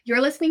You're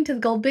listening to the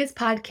Gold Biz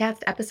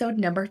Podcast, episode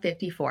number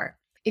 54.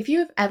 If you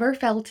have ever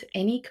felt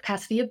any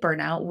capacity of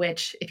burnout,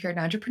 which if you're an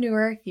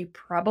entrepreneur, you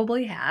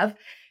probably have,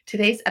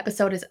 today's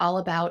episode is all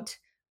about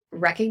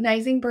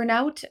recognizing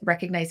burnout,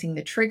 recognizing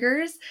the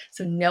triggers,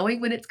 so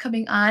knowing when it's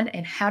coming on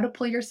and how to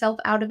pull yourself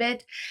out of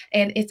it.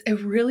 And it's a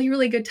really,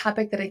 really good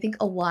topic that I think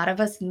a lot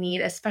of us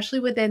need, especially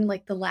within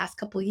like the last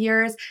couple of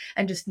years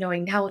and just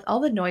knowing now with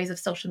all the noise of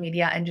social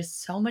media and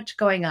just so much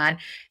going on.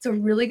 It's a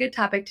really good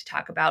topic to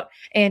talk about.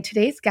 And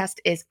today's guest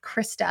is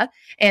Krista,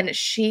 and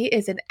she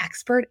is an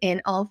expert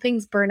in all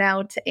things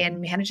burnout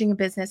and managing a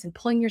business and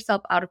pulling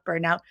yourself out of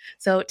burnout.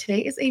 So today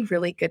is a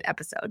really good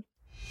episode.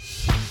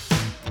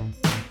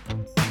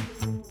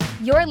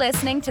 You're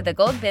listening to the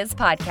Gold Biz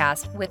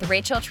Podcast with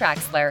Rachel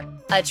Traxler,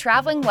 a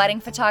traveling wedding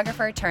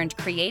photographer turned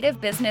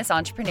creative business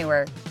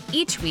entrepreneur.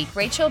 Each week,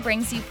 Rachel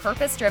brings you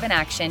purpose-driven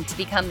action to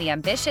become the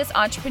ambitious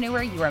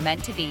entrepreneur you are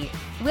meant to be.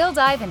 We'll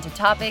dive into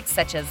topics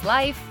such as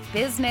life,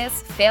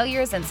 business,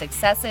 failures and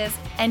successes,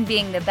 and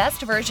being the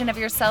best version of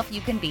yourself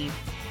you can be.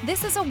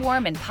 This is a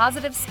warm and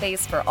positive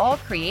space for all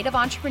creative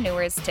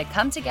entrepreneurs to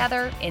come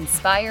together,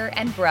 inspire,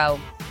 and grow.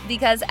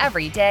 Because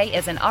every day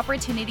is an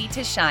opportunity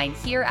to shine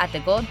here at the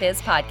Gold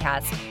Biz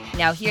Podcast.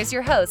 Now here's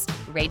your host,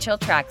 Rachel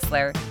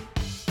Traxler.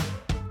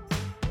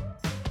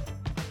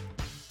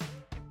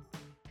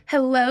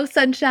 Hello,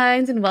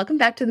 sunshines, and welcome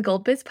back to the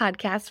Gold Biz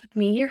Podcast with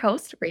me, your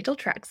host, Rachel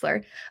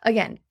Traxler.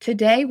 Again,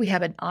 today we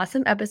have an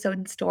awesome episode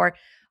in store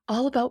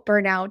all about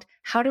burnout,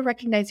 how to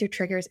recognize your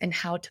triggers, and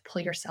how to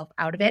pull yourself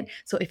out of it.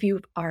 So if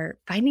you are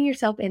finding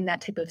yourself in that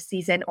type of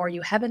season, or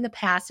you have in the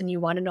past and you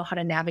want to know how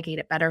to navigate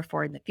it better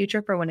for in the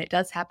future for when it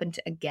does happen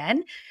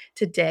again,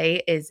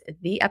 today is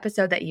the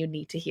episode that you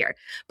need to hear.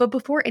 But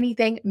before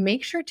anything,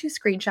 make sure to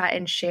screenshot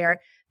and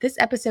share this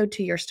episode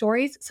to your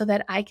stories so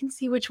that I can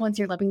see which ones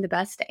you're loving the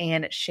best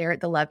and share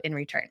the love in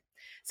return.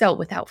 So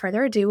without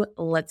further ado,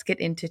 let's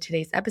get into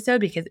today's episode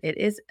because it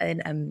is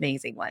an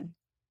amazing one.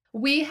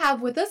 We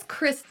have with us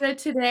Krista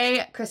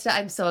today. Krista,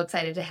 I'm so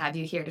excited to have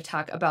you here to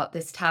talk about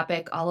this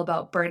topic, all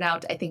about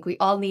burnout. I think we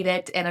all need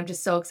it, and I'm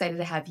just so excited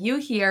to have you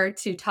here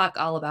to talk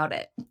all about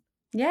it.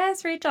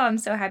 Yes, Rachel, I'm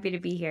so happy to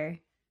be here.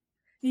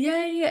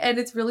 Yay. And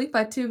it's really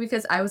fun too,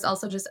 because I was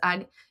also just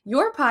on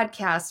your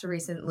podcast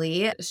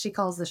recently. She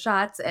calls the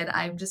shots, and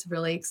I'm just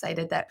really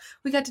excited that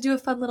we got to do a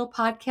fun little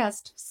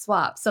podcast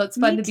swap. So it's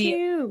fun Me to be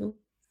too.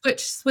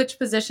 switch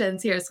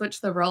positions here, switch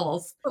the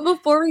roles. But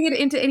before we get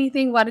into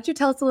anything, why don't you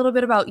tell us a little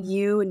bit about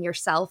you and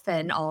yourself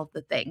and all of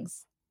the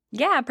things?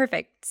 Yeah,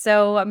 perfect.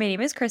 So my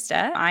name is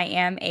Krista. I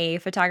am a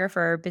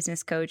photographer,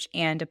 business coach,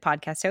 and a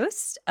podcast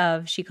host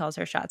of She Calls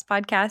Her Shots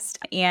podcast.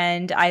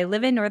 And I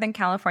live in Northern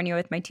California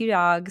with my 2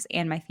 dogs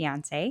and my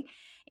fiance.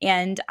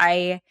 And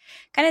I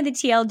kind of the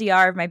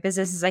TLDR of my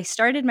business is I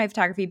started my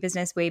photography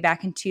business way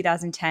back in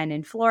 2010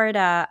 in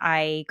Florida.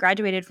 I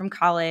graduated from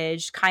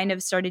college, kind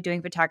of started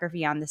doing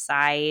photography on the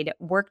side,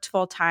 worked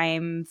full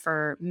time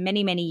for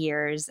many, many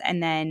years,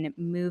 and then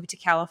moved to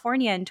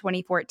California in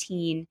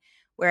 2014,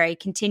 where I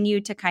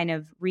continued to kind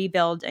of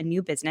rebuild a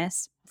new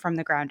business from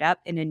the ground up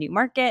in a new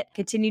market,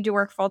 continued to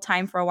work full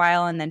time for a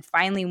while, and then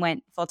finally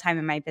went full time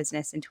in my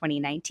business in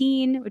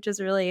 2019, which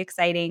was really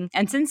exciting.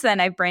 And since then,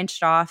 I've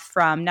branched off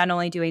from not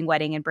only doing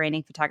wedding and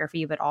branding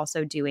photography, but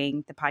also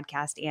doing the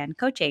podcast and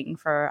coaching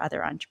for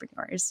other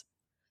entrepreneurs.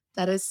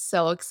 That is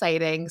so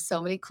exciting.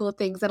 So many cool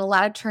things and a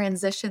lot of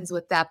transitions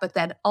with that. But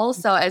then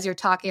also, as you're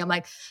talking, I'm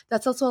like,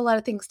 that's also a lot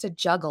of things to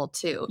juggle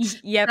too.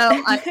 Yep.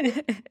 So I'm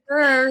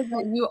sure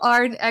that you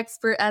are an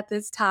expert at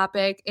this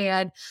topic.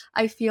 And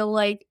I feel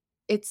like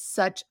it's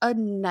such a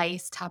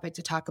nice topic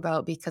to talk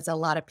about because a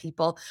lot of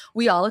people,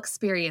 we all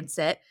experience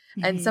it.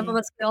 And some of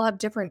us we all have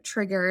different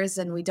triggers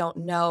and we don't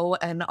know.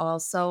 And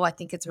also, I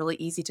think it's really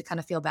easy to kind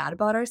of feel bad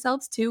about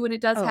ourselves too when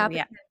it does happen.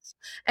 Yeah.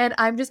 And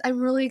I'm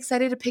really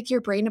excited to pick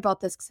your brain about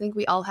this because I think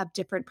we all have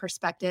different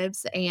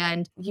perspectives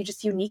and you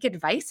just unique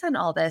advice on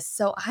all this.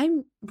 So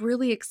I'm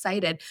really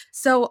excited.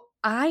 So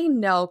I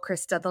know,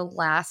 Krista, the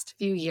last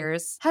few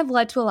years have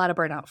led to a lot of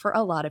burnout for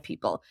a lot of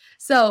people.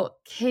 So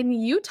can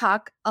you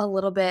talk a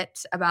little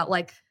bit about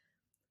like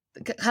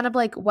kind of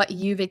like what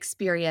you've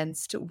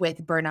experienced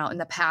with burnout in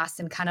the past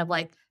and kind of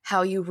like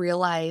how you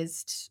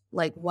realized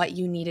like what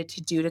you needed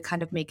to do to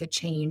kind of make a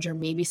change, or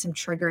maybe some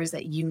triggers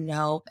that you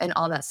know and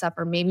all that stuff,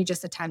 or maybe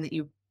just a time that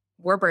you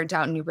were burnt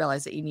out and you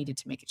realized that you needed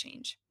to make a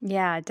change?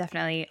 Yeah,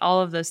 definitely. All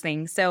of those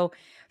things. So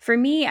for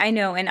me, I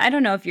know, and I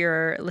don't know if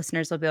your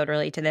listeners will be able to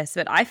relate to this,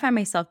 but I find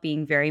myself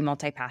being very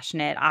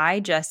multi-passionate.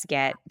 I just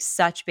get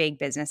such big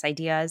business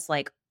ideas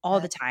like all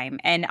the time.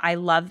 And I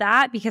love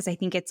that because I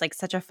think it's like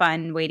such a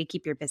fun way to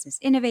keep your business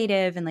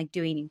innovative and like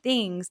doing new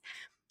things.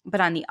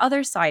 But on the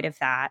other side of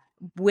that,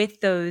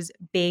 with those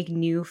big,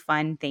 new,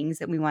 fun things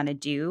that we want to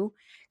do,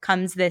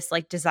 comes this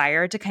like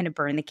desire to kind of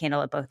burn the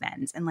candle at both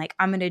ends. And like,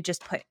 I'm going to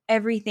just put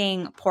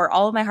everything, pour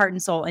all of my heart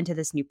and soul into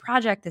this new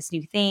project, this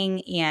new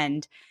thing,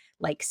 and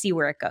like see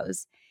where it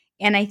goes.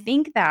 And I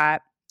think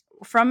that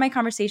from my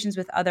conversations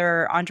with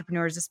other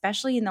entrepreneurs,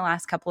 especially in the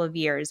last couple of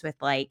years with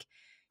like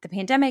the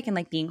pandemic and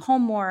like being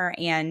home more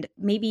and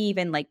maybe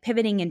even like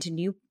pivoting into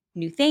new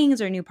new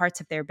things or new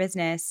parts of their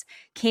business,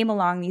 came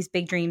along these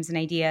big dreams and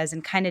ideas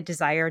and kind of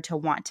desire to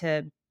want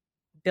to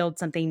build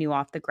something new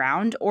off the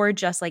ground or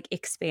just like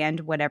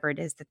expand whatever it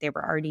is that they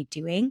were already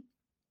doing.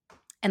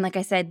 And like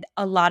I said,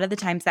 a lot of the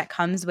times that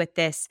comes with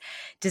this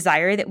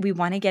desire that we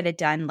want to get it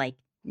done like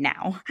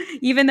now.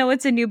 Even though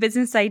it's a new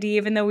business idea,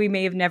 even though we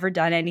may have never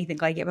done anything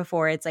like it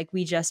before, it's like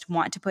we just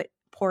want to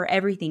pour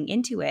everything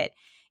into it.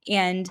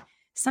 And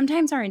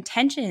sometimes our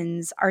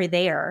intentions are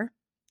there.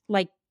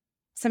 Like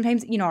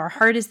sometimes, our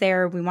heart is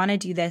there. We want to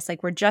do this.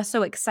 Like we're just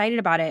so excited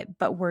about it,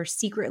 but we're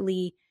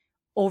secretly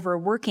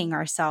overworking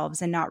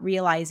ourselves and not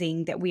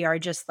realizing that we are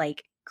just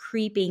like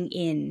creeping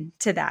in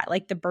to that.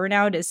 Like the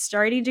burnout is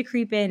starting to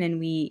creep in and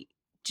we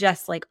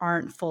just like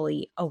aren't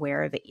fully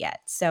aware of it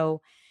yet.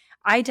 So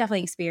I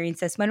definitely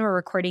experienced this when we're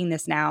recording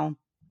this now.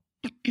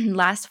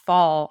 Last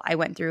fall, I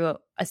went through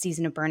a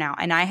season of burnout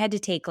and I had to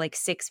take like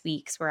 6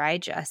 weeks where I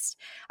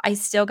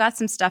still got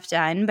some stuff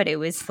done, but it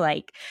was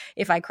like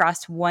if I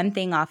crossed one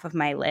thing off of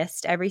my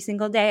list every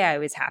single day, I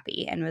was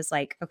happy and was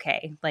like,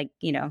 okay, like,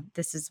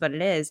 this is what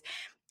it is.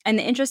 And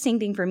the interesting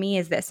thing for me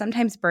is that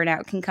sometimes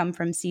burnout can come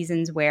from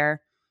seasons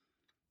where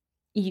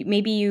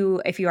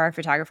if you are a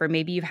photographer,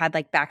 maybe you've had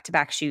like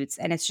back-to-back shoots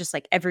and it's just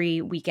like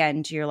every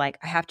weekend you're like,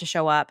 I have to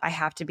show up. I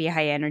have to be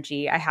high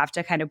energy. I have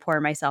to kind of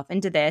pour myself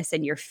into this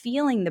and you're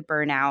feeling the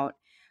burnout.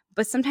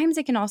 But sometimes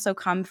it can also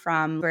come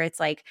from where it's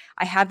like,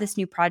 I have this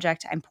new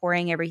project. I'm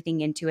pouring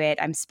everything into it.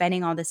 I'm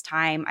spending all this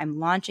time. I'm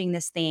launching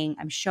this thing.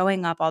 I'm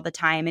showing up all the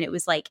time. And it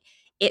was like,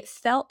 it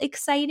felt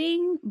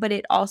exciting, but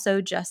it also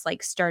just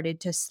like started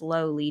to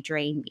slowly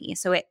drain me.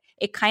 So it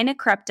kind of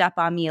crept up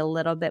on me a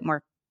little bit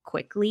more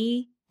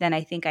quickly than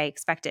I think I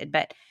expected.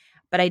 But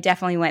I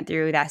definitely went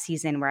through that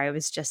season where I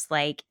was just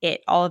like,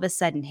 it all of a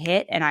sudden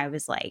hit and I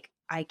was like,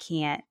 I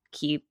can't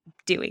keep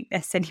doing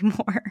this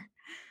anymore.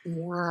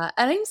 Yeah.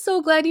 And I'm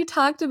so glad you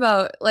talked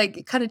about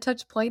like kind of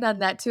touch point on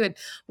that too. And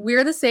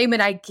we're the same.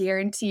 And I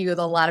guarantee you that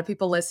a lot of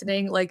people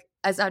listening, like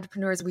as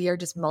entrepreneurs, we are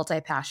just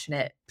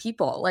multi-passionate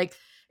people. Like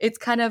it's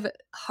kind of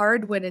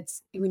hard when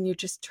you're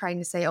just trying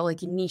to say, oh,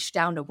 like you niche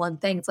down to one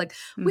thing. It's like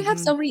we have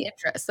so many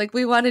interests. Like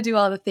we want to do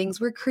all the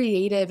things. We're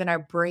creative and our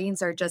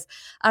brains are just,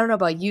 I don't know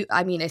about you.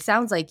 I mean, it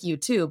sounds like you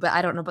too, but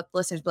I don't know about the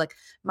listeners, but like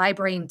my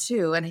brain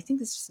too. And I think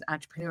this is just an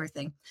entrepreneur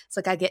thing. It's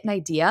like I get an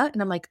idea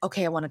and I'm like,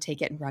 okay, I want to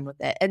take it and run with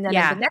it. And then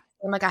the next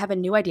I'm like, I have a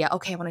new idea.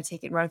 Okay, I want to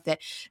take it and run with it.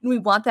 And we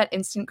want that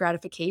instant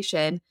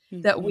gratification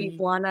that we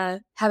want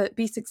to have it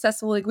be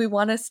successful. Like we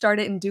want to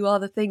start it and do all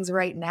the things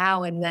right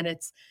now. And then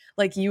it's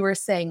like you were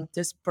saying,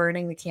 just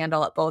burning the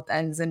candle at both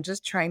ends and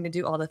just trying to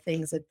do all the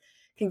things that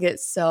can get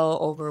so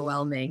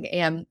overwhelming.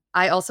 And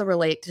I also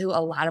relate to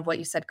a lot of what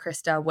you said,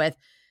 Krista, with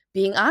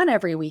being on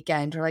every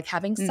weekend or like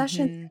having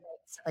sessions and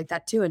stuff like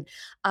that too. And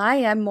I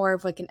am more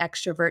of like an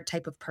extrovert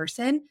type of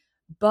person,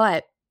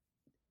 but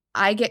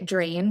I get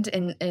drained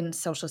in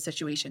social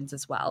situations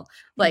as well.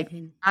 Like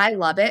I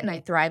love it and I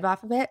thrive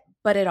off of it,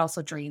 but it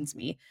also drains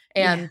me.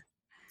 And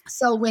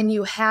so when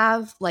you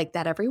have like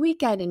that every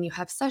weekend and you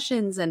have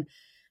sessions and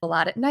a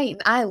lot at night,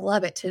 and I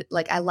love it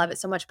I love it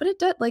so much, but it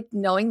does like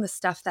knowing the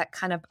stuff that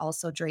kind of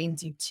also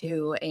drains you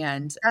too.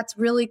 And that's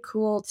really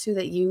cool too,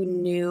 that you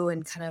knew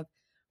and kind of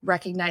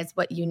recognized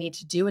what you need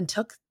to do and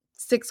took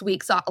 6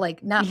 weeks off,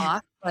 like not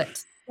off,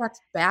 but stepped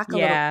back a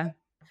little.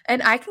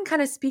 And I can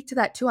kind of speak to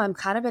that too. I'm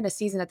kind of in a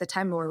season at the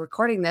time we're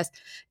recording this,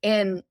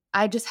 and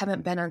I just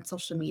haven't been on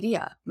social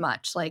media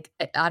much. Like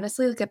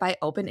honestly, like if I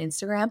open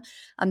Instagram,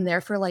 I'm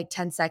there for like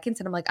 10 seconds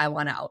and I'm like, I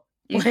want out.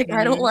 Like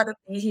I don't want to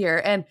be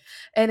here. And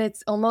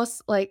it's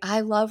almost like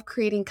I love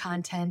creating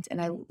content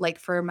and I like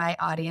for my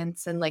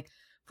audience and like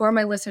for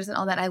my listeners and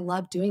all that. I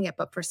love doing it,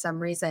 but for some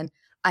reason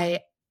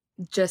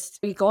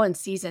we go in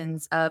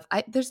seasons of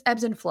there's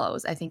ebbs and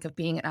flows, I think, of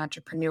being an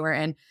entrepreneur.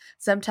 And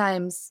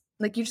sometimes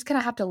like you just kind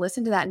of have to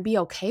listen to that and be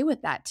okay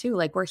with that too.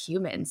 Like we're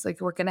humans,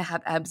 like we're gonna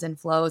have ebbs and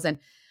flows. And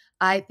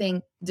I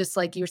think just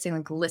like you were saying,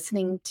 like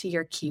listening to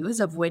your cues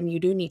of when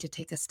you do need to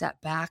take a step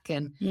back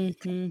and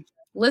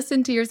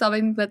listen to yourself. I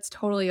think that's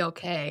totally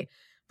okay.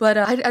 But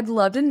I'd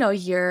love to know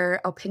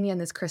your opinion on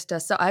this, Krista.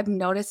 So I've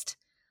noticed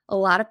a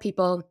lot of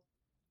people,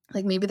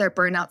 like maybe their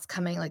burnout's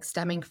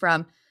stemming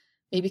from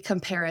maybe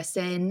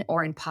comparison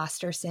or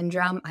imposter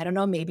syndrome. I don't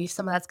know, maybe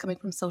some of that's coming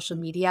from social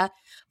media.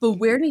 But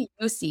where do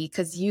you see,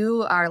 because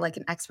you are like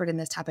an expert in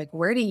this topic,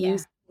 where do you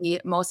see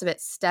most of it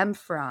stem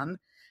from?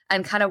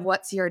 And kind of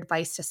what's your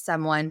advice to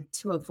someone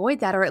to avoid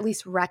that or at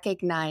least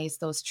recognize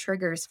those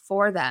triggers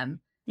for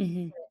them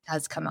when it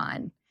does come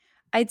on?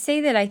 I'd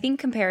say that I think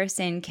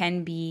comparison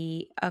can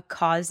be a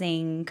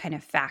causing kind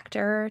of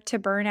factor to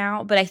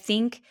burnout, but I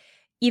think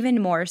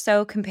even more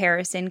so,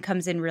 comparison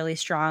comes in really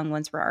strong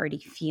once we're already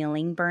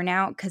feeling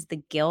burnout because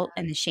the guilt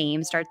and the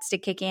shame starts to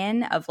kick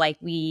in of like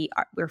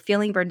we're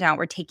feeling burnt out,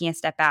 we're taking a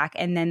step back,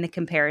 and then the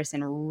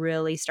comparison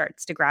really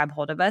starts to grab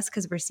hold of us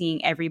because we're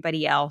seeing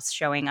everybody else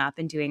showing up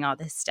and doing all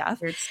this stuff.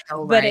 You're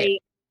so But right.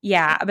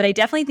 but I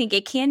definitely think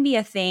it can be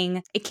a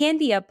thing. It can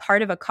be a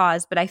part of a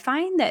cause, but I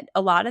find that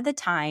a lot of the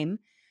time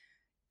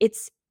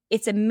it's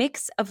it's a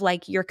mix of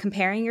like you're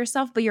comparing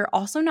yourself, but you're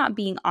also not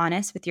being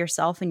honest with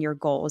yourself and your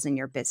goals in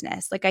your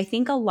business. Like I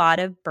think a lot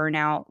of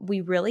burnout,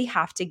 we really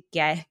have to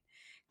get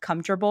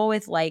comfortable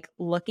with like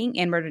looking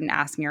inward and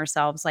asking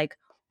ourselves like,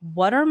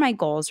 what are my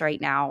goals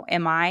right now?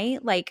 Am I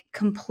like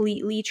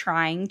completely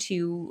trying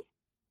to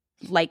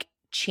like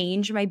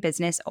change my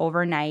business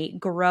overnight,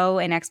 grow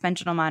an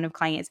exponential amount of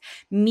clients,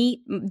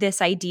 meet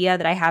this idea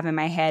that I have in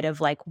my head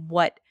of like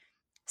what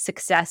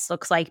success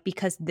looks like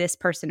because this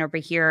person over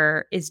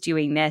here is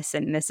doing this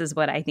and this is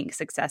what I think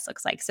success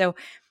looks like. So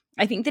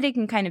I think that it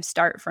can kind of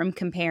start from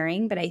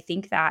comparing, but I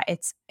think that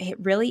it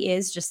really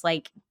is just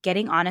like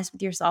getting honest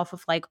with yourself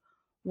of like,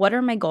 what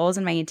are my goals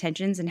and my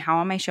intentions and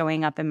how am I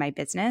showing up in my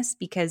business?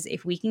 Because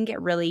if we can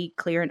get really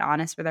clear and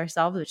honest with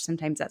ourselves, which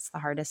sometimes that's the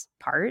hardest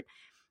part,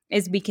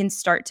 is we can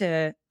start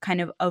to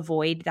kind of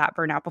avoid that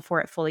burnout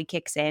before it fully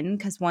kicks in.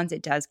 Because once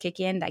it does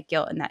kick in, that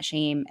guilt and that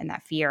shame and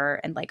that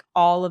fear and like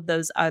all of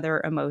those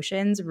other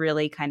emotions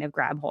really kind of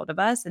grab hold of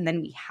us. And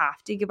then we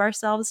have to give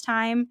ourselves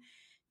time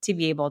to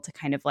be able to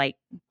kind of like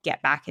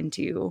get back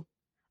into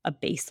a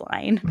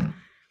baseline.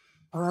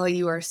 Oh,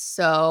 you are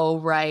so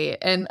right.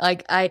 And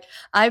like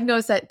I've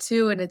noticed that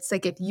too. And it's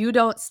like if you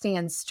don't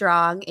stand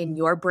strong in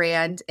your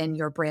brand and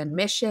your brand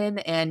mission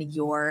and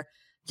your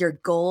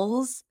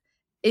goals,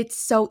 it's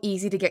so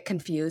easy to get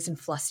confused and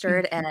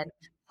flustered Mhm. and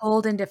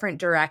pulled in different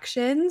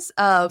directions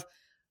of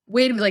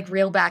wait a minute, like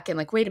reel back and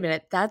like, wait a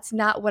minute, that's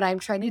not what I'm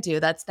trying to do.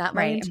 That's not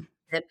my Right.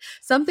 intention.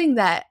 Something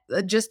that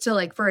just to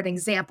like for an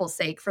example's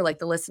sake for like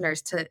the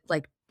listeners to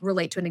like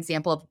relate to an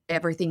example of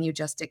everything you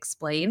just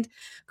explained,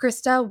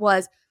 Krista,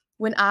 was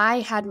when I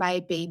had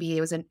my baby,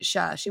 it was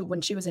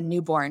when she was a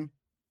newborn.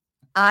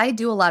 I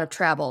do a lot of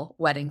travel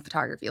wedding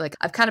photography. Like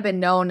I've kind of been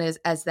known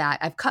as that.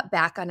 I've cut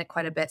back on it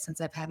quite a bit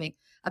since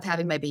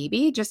having my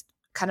baby, just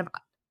kind of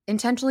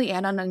intentionally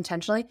and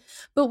unintentionally.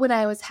 But when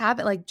I was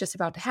having like just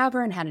about to have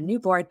her and had a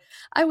newborn,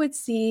 I would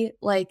see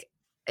like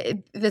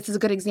this is a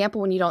good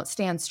example when you don't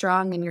stand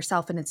strong in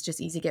yourself and it's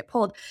just easy to get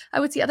pulled. I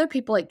would see other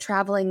people like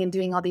traveling and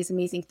doing all these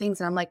amazing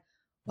things, and I'm like,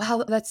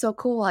 wow, that's so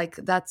cool. Like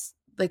that's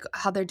like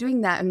how they're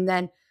doing that, and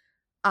then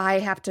I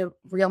have to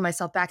reel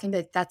myself back and be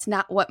like, that's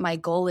not what my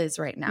goal is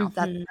right now.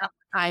 That's Mhm. not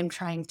what I'm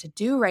trying to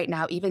do right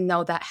now, even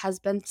though that has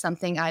been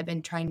something I've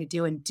been trying to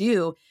do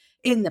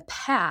in the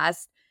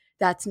past.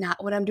 That's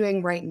not what I'm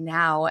doing right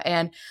now.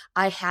 And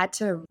I had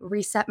to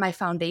reset my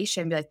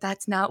foundation, be like,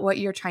 that's not what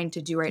you're trying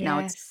to do right now.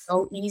 It's Yes.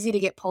 so easy to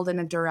get pulled in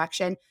a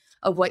direction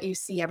of what you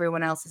see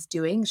everyone else is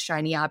doing,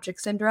 shiny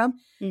object syndrome,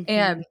 Mhm.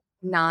 and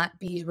not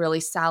be really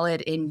solid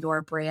in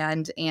your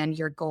brand and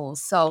your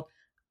goals. So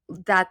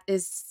that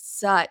is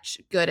such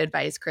good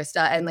advice,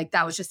 Krista, and, like,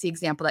 that was just the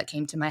example that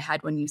came to my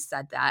head when you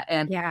said that,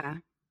 and Yeah.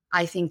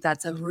 I think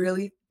that's a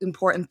really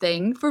important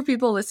thing for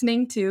people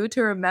listening to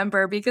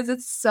remember because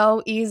it's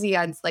so easy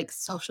on, like,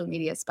 social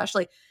media,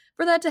 especially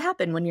for that to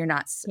happen when you're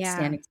not Yeah.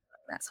 standing still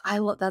like that, so I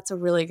love that's a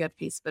really good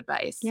piece of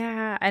advice.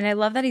 Yeah, and I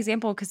love that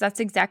example because that's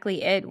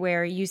exactly it,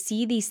 where you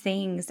see these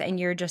things and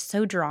you're just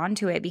so drawn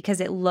to it because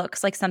it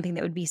looks like something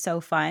that would be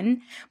so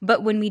fun.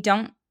 But when we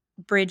don't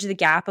bridge the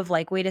gap of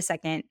like, wait a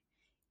second,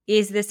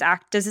 does this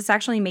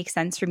actually make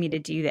sense for me to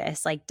do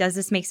this? Like, does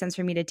this make sense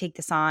for me to take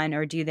this on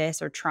or do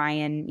this or try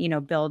and,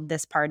 build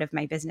this part of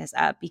my business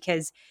up?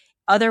 Because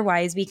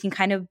otherwise we can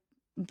kind of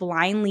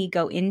blindly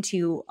go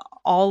into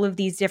all of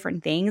these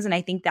different things. And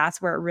I think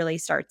that's where it really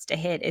starts to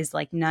hit is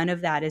like none of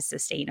that is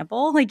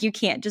sustainable. Like you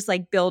can't just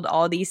like build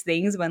all these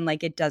things when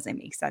like it doesn't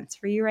make sense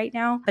for you right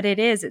now. But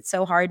it's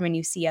so hard when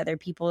you see other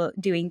people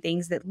doing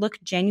things that look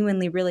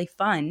genuinely really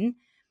fun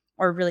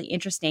or really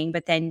interesting,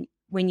 but then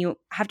when you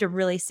have to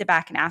really sit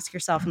back and ask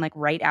yourself and like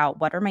write out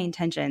what are my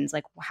intentions,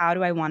 like how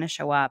do I want to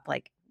show up,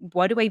 like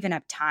what do I even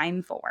have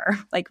time for,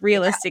 like Yeah,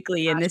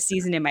 realistically in gosh. this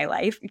season in my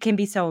life, it can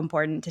be so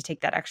important to take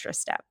that extra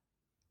step.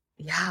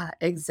 Yeah,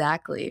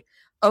 exactly.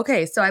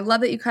 Okay, so I love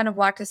that you kind of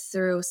walked us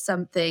through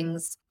some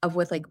things of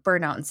with like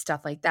burnout and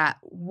stuff like that.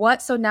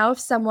 So now if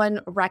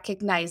someone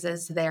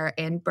recognizes they're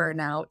in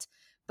burnout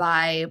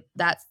by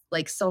that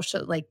like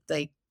social like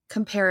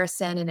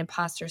comparison and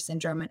imposter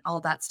syndrome and all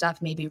that stuff,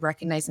 maybe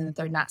recognizing that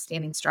they're not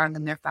standing strong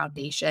in their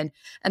foundation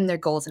and their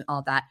goals and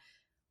all that.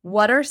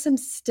 What are some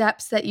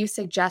steps that you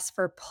suggest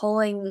for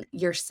pulling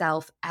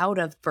yourself out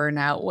of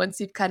burnout once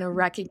you've kind of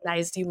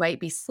recognized you might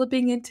be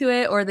slipping into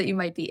it or that you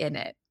might be in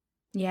it?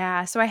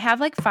 Yeah, so I have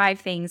like 5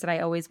 things that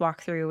I always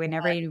walk through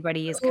whenever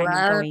everybody is kind of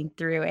Love going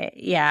through it.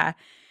 Yeah.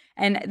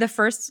 And the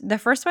first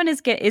one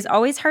is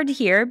always hard to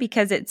hear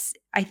because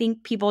I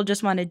think people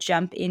just want to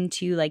jump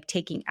into like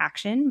taking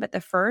action, but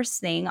the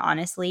first thing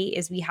honestly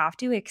is we have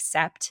to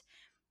accept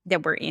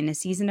that we're in a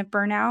season of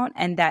burnout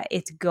and that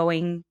it's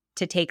going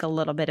to take a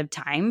little bit of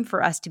time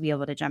for us to be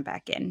able to jump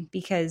back in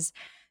because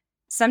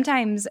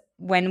sometimes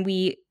when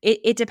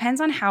it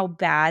depends on how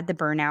bad the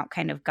burnout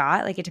kind of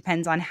got. Like it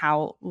depends on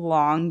how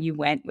long you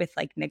went with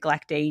like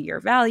neglecting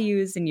your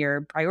values and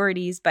your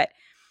priorities, but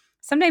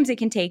sometimes it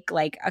can take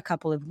like a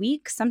couple of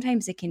weeks,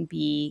 sometimes it can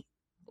be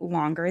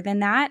longer than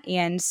that.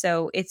 And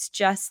so it's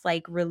just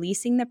like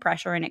releasing the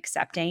pressure and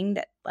accepting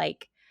that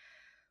like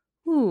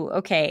ooh,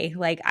 okay,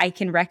 like I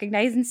can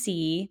recognize and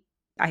see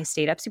I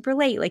stayed up super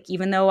late. Like,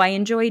 even though I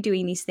enjoy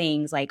doing these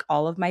things, like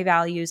all of my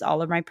values,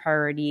 all of my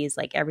priorities,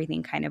 like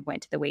everything kind of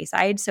went to the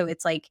wayside. So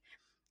it's like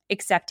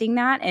accepting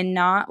that and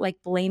not like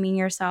blaming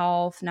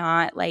yourself,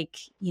 not like,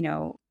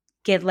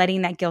 get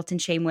letting that guilt and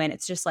shame win.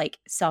 It's just like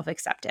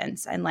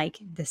self-acceptance and like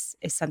this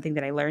is something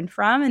that I learned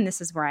from and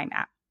this is where I'm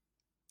at.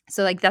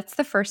 So like that's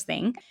the first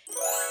thing.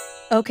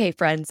 Okay,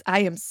 friends, I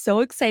am so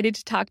excited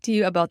to talk to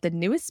you about the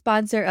newest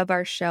sponsor of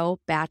our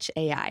show, Batch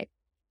AI.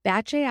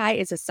 Batch AI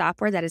is a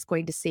software that is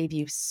going to save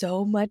you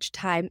so much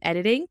time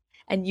editing,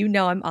 and you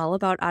know I'm all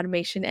about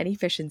automation and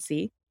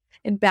efficiency.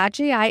 And Batch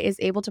AI is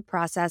able to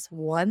process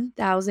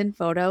 1,000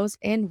 photos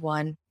in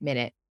 1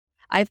 minute.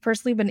 I've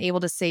personally been able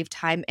to save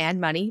time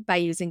and money by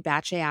using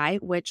Batch AI,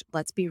 which,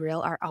 let's be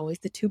real, are always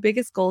the two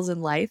biggest goals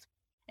in life.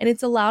 And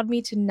it's allowed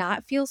me to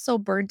not feel so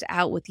burnt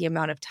out with the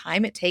amount of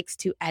time it takes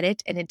to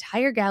edit an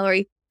entire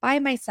gallery by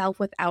myself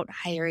without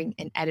hiring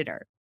an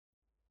editor.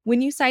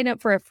 When you sign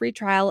up for a free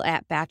trial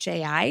at Batch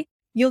AI,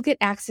 you'll get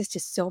access to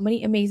so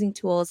many amazing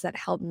tools that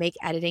help make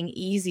editing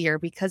easier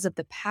because of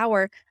the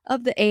power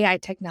of the AI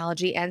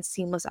technology and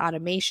seamless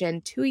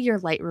automation to your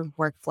Lightroom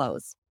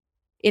workflows.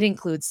 It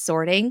includes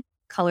sorting,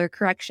 color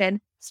correction,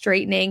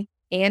 straightening,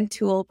 and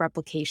tool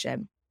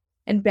replication.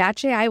 And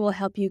Batch AI will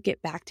help you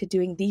get back to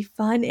doing the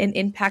fun and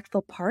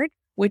impactful part,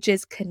 which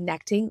is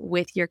connecting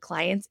with your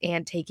clients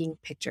and taking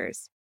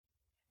pictures.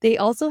 They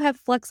also have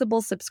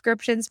flexible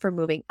subscriptions for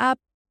moving up,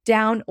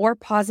 down, or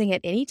pausing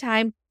at any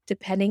time,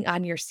 depending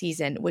on your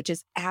season, which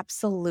is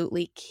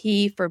absolutely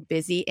key for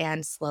busy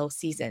and slow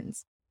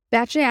seasons.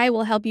 Batch AI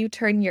will help you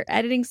turn your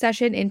editing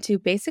session into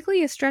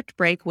basically a stretch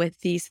break with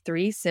these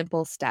 3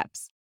 simple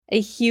steps. A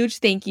huge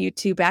thank you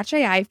to Batch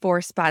AI for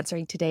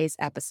sponsoring today's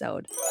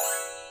episode.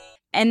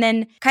 And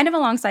then kind of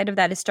alongside of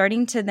that is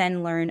starting to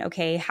then learn,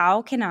 okay,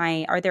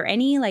 are there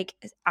any like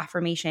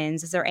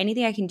affirmations? Is there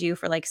anything I can do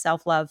for like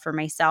self-love for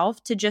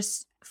myself to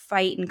just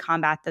fight and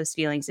combat those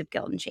feelings of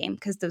guilt and shame?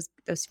 Because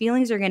those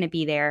feelings are going to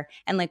be there.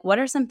 And like, what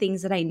are some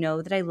things that I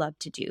know that I love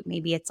to do?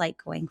 Maybe it's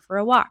like going for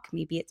a walk.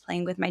 Maybe it's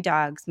playing with my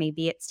dogs.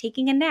 Maybe it's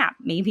taking a nap.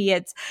 Maybe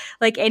it's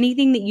like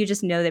anything that you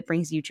just know that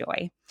brings you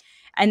joy.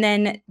 And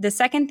then the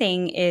second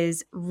thing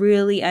is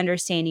really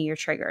understanding your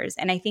triggers.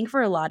 And I think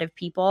for a lot of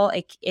people,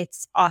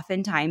 it's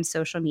oftentimes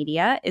social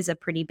media is a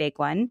pretty big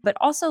one, but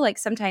also like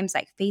sometimes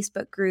like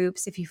Facebook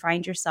groups, if you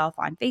find yourself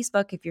on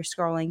Facebook, if you're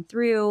scrolling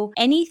through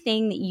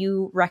anything that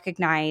you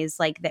recognize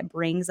like that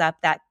brings up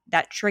that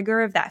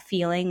trigger of that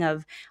feeling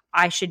of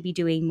I should be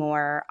doing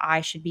more, I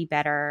should be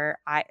better,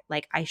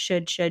 I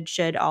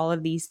should all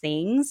of these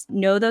things.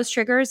 Know those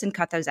triggers and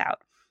cut those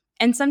out.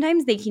 And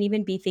sometimes they can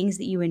even be things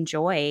that you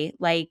enjoy.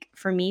 Like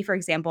for me, for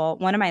example,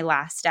 one of my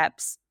last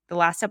steps, the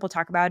last step we'll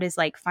talk about is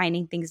like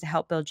finding things to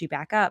help build you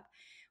back up.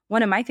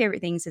 One of my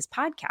favorite things is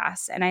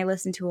podcasts. And I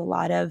listen to a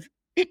lot of,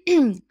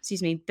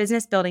 excuse me,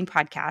 business building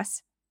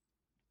podcasts,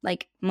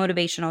 like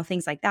motivational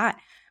things like that.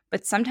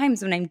 But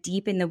sometimes when I'm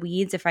deep in the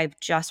weeds, if I've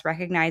just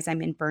recognized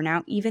I'm in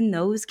burnout, even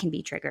those can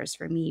be triggers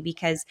for me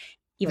because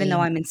even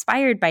though I'm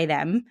inspired by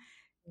them,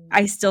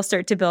 I still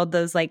start to build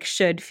those like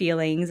should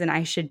feelings and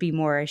I should be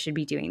more, I should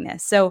be doing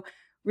this. So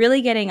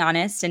really getting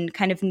honest and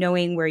kind of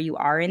knowing where you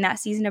are in that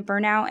season of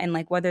burnout and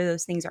like whether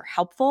those things are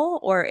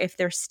helpful or if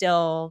they're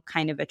still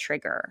kind of a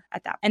trigger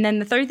at that. And then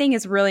the third thing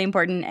is really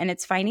important and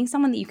it's finding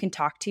someone that you can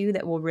talk to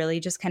that will really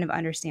just kind of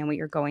understand what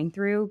you're going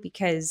through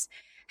because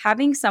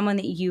having someone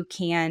that you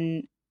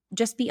can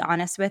just be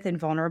honest with and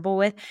vulnerable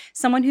with,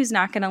 someone who's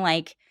not going to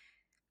like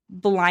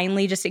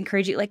blindly just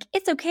encourage you like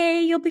it's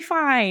okay, you'll be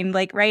fine,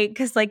 like right,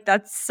 because like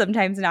that's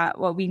sometimes not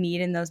what we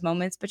need in those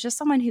moments, but just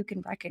someone who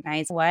can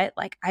recognize what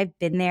like I've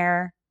been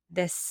there,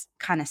 this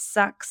kind of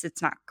sucks,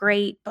 it's not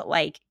great, but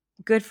like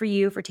good for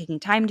you for taking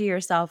time to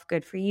yourself,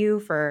 good for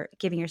you for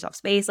giving yourself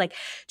space, like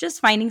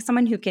just finding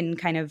someone who can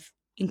kind of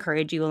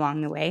encourage you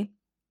along the way.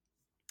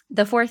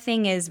 The fourth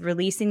thing is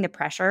releasing the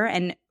pressure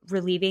and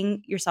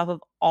relieving yourself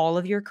of all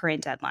of your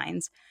current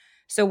deadlines.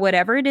 So,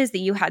 whatever it is that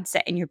you had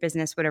set in your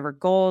business, whatever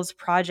goals,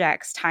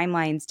 projects,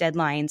 timelines,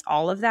 deadlines,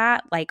 all of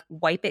that, like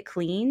wipe it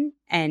clean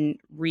and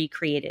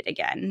recreate it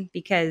again.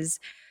 Because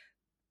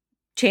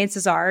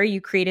chances are you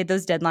created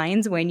those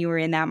deadlines when you were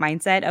in that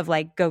mindset of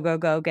like, go, go,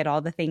 go, get all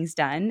the things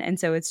done. And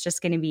so it's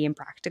just going to be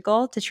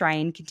impractical to try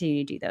and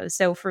continue to do those.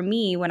 So, for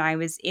me, when I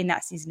was in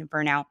that season of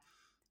burnout,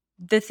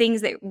 the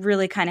things that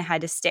really kind of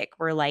had to stick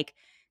were like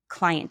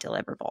client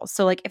deliverables.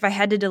 So like if I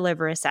had to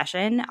deliver a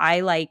session,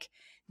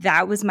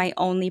 that was my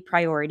only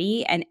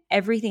priority and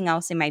everything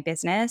else in my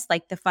business,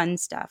 like the fun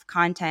stuff,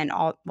 content,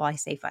 I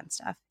say fun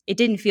stuff. It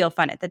didn't feel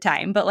fun at the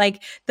time, but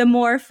like the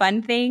more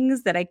fun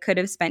things that I could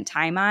have spent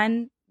time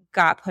on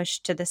got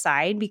pushed to the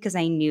side because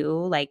I knew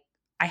like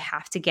I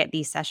have to get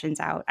these sessions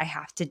out. I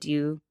have to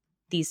do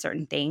these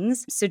certain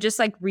things. So just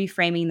like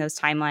reframing those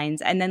timelines.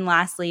 And then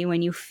lastly,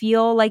 when you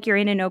feel like you're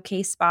in an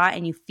okay spot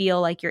and you feel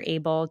like you're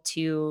able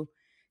to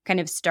kind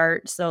of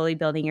start slowly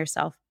building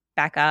yourself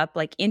back up,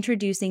 like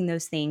introducing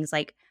those things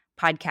like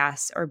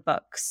podcasts or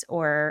books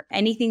or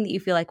anything that you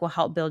feel like will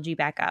help build you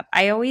back up.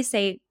 I always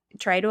say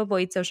try to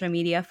avoid social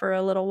media for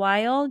a little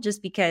while,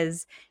 just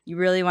because you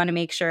really want to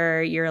make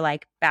sure you're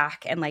like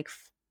back and like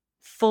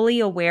fully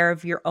aware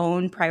of your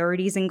own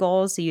priorities and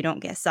goals, so you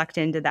don't get sucked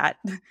into that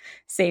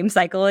same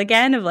cycle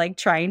again of like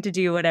trying to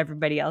do what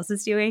everybody else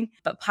is doing.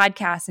 But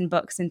podcasts and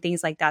books and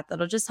things like that,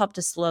 that'll just help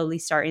to slowly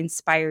start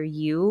inspire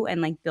you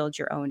and like build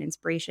your own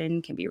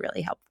inspiration, can be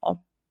really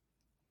helpful.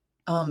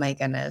 Oh my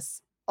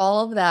goodness.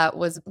 All of that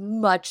was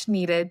much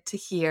needed to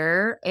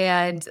hear,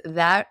 and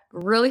that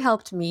really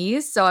helped me.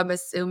 So I'm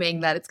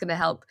assuming that it's going to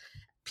help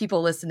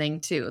people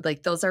listening too.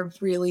 Like those are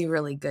really,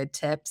 really good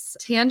tips,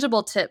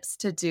 tangible tips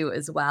to do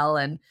as well,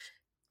 and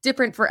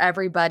different for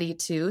everybody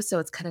too. So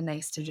it's kind of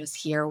nice to just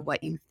hear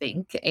what you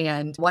think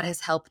and what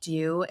has helped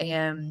you.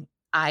 And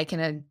I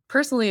can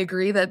personally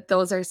agree that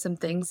those are some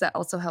things that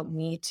also help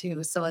me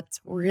too. So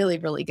it's really,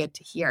 really good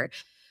to hear.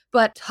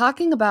 But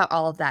talking about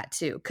all of that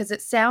too, because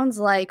it sounds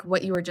like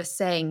what you were just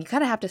saying, you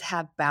kind of have to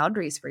have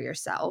boundaries for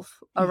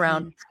yourself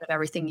around Mhm. kind of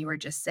everything you were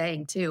just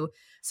saying too.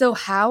 So,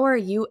 how are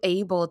you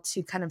able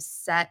to kind of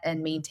set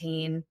and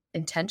maintain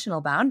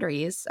intentional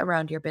boundaries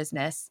around your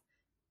business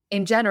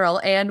in general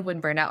and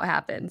when burnout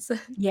happens?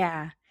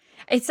 Yeah.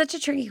 It's such a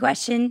tricky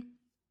question.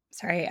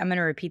 Sorry, I'm going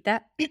to repeat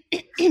that.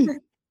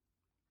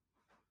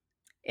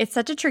 It's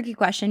such a tricky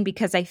question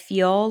because I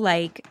feel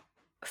like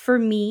for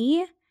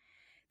me,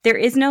 there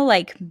is no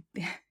like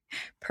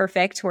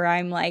perfect where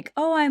I'm like,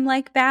 oh, I'm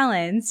like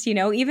balanced.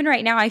 Even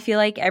right now, I feel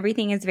like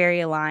everything is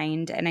very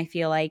aligned and I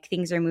feel like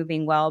things are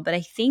moving well. But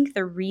I think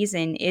the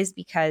reason is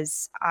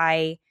because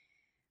I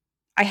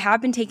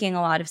have been taking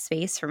a lot of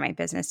space for my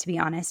business, to be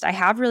honest. I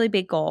have really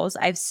big goals.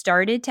 I've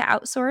started to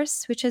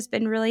outsource, which has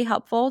been really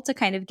helpful to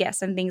kind of get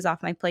some things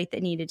off my plate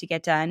that needed to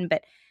get done.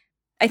 But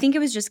I think it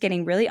was just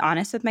getting really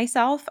honest with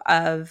myself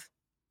of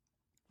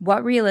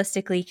what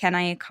realistically can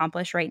I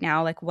accomplish right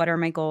now? Like, what are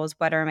my goals?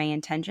 What are my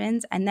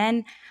intentions? And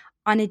then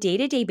on a day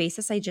to day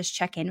basis, I just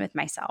check in with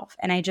myself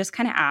and I just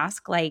kind of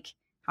ask, like,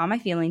 how am I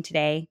feeling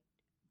today?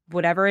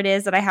 Whatever it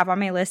is that I have on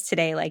my list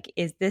today, like,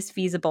 is this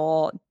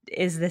feasible?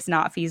 Is this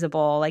not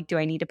feasible? Like, do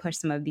I need to push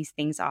some of these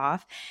things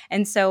off?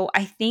 And so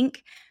I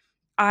think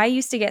I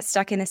used to get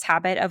stuck in this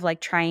habit of like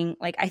trying,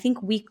 like, I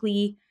think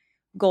weekly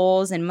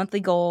goals and monthly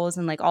goals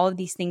and like all of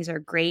these things are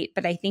great.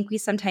 But I think we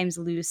sometimes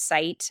lose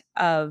sight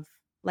of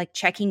like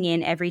checking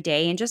in every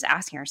day and just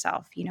asking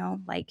ourselves,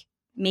 like,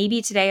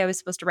 maybe today I was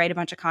supposed to write a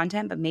bunch of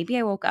content, but maybe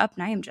I woke up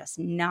and I am just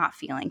not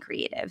feeling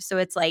creative. So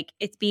it's like,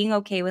 it's being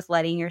okay with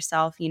letting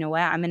yourself, you know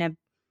what, I'm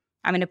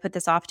going to put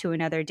this off to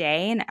another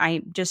day. And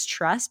I just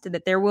trust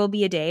that there will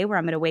be a day where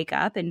I'm going to wake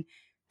up and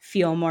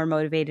feel more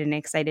motivated and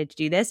excited to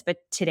do this. But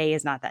today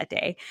is not that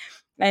day.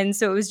 And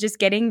so it was just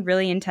getting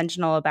really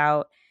intentional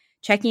about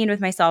checking in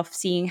with myself,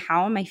 seeing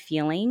how am I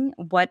feeling?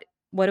 What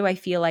do I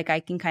feel like I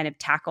can kind of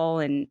tackle?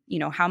 And,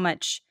 how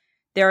much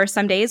there are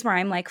some days where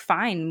I'm like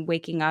fine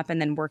waking up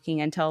and then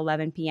working until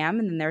 11 p.m.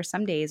 And then there are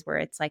some days where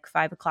it's like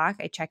 5 o'clock,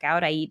 I check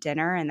out, I eat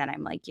dinner, and then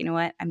I'm like, you know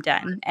what, I'm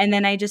done. And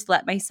then I just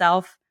let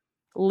myself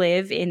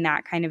live in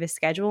that kind of a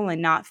schedule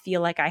and not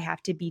feel like I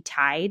have to be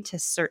tied to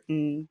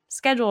certain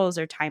schedules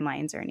or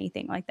timelines or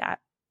anything like that.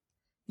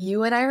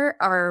 You and I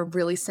are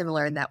really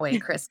similar in that way,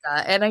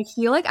 Krista. And I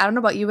feel like, I don't know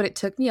about you, but it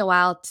took me a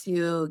while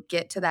to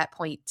get to that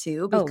point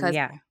too, Oh, because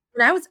yeah.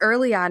 when I was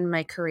early on in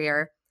my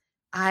career,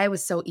 I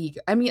was so eager.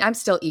 I mean, I'm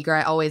still eager.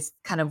 I always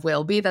kind of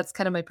will be. That's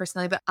kind of my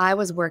personality, but I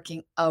was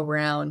working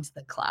around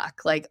the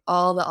clock, like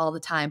all the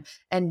time.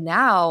 And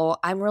now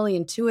I'm really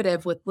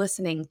intuitive with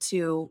listening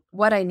to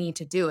what I need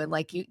to do. And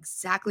like you,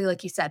 exactly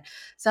like you said,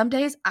 some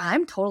days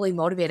I'm totally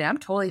motivated. I'm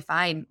totally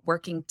fine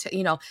working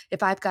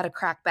if I've got to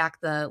crack back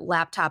the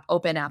laptop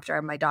open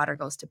after my daughter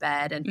goes to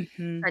bed and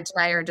Mhm. Trent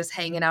and I are just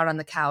hanging out on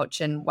the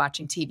couch and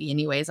watching TV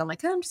anyways. I'm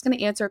like, "Oh, I'm just going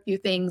to answer a few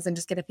things and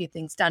just get a few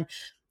things done."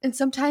 And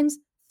sometimes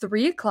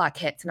 3 o'clock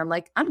hits and I'm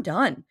like, I'm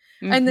done.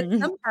 And then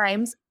Mhm.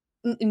 sometimes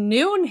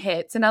noon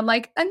hits and I'm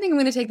like, I think I'm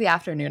going to take the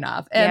afternoon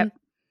off. And Yep.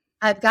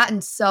 I've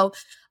gotten so,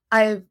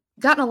 I've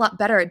gotten a lot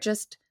better at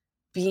just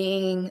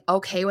being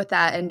okay with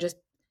that and just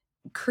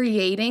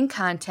creating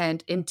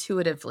content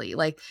intuitively,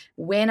 like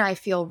when I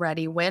feel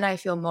ready, when I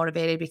feel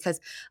motivated, because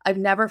I've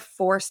never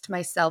forced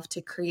myself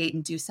to create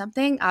and do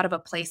something out of a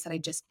place that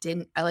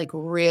I like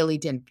really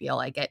didn't feel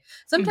like it.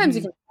 Sometimes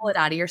you Mhm. can pull it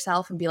out of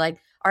yourself and be like,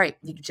 all right,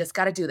 you just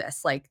got to do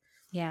this. Like,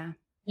 Yeah.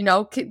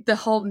 the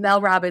whole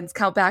Mel Robbins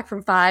count back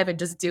from 5 and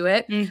just do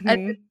it. And then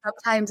Mhm.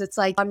 sometimes it's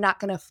like, I'm not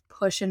going to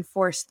push and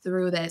force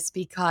through this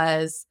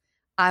because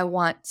I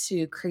want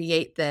to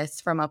create this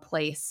from a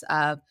place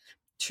of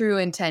true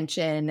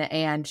intention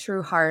and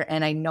true heart.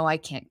 And I know I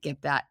can't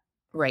give that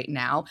right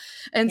now.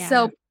 And Yeah.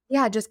 so,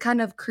 yeah, just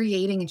kind of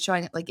creating and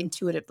showing it like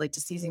intuitively,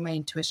 just using my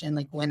intuition,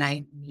 like when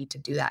I need to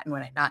do that and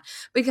when I'm not.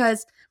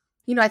 Because,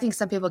 I think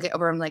some people get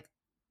over, I'm like,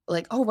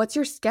 oh, what's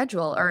your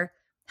schedule? Or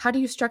how do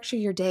you structure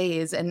your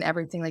days and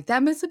everything like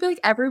that? Must be like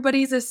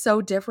everybody's is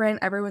so different.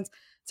 Everyone's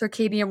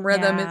circadian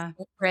rhythm is Yeah.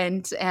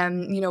 different.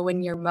 And,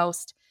 when you're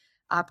most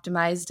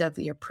optimized of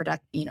your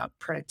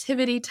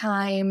productivity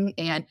time.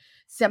 And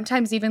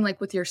sometimes even like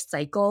with your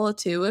cycle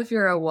too, if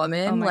you're a Oh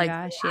woman, my like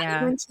gosh, that yeah,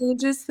 even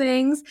changes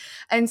things.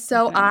 And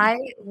so definitely. I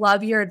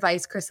love your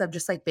advice, Chris, of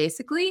just like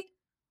basically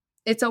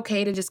it's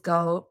okay to just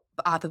go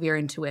off of your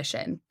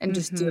intuition and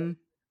just do Mhm.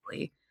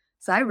 it.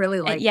 So I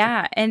really like this.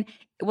 Yeah, and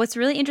what's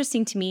really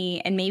interesting to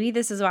me, and maybe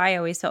this is why I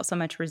always felt so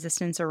much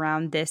resistance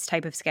around this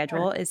type of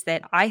schedule, is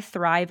that I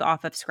thrive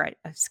off of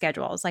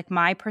schedules. Like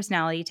my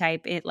personality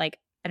type, it like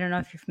I don't know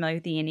if you're familiar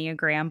with the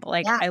Enneagram, but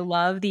like Yeah, I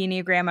love the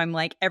Enneagram. I'm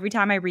like every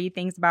time I read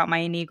things about my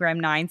Enneagram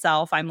 9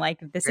 self, I'm like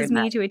this very is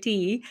me nice. to a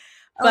T.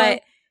 Oh,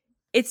 But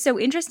it's so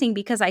interesting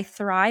because I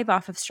thrive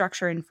off of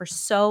structure, and for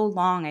so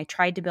long I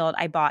tried to build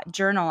I bought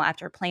journal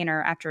after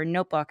planner, after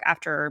notebook,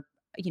 after,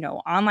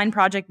 online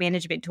project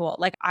management tool.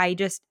 Like I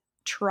just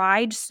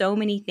tried so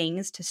many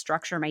things to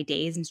structure my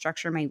days and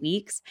structure my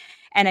weeks,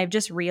 and I've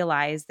just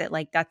realized that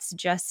like that's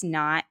just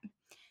not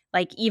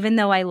like, even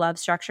though I love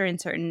structure in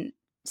certain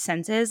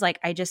senses, like,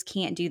 I just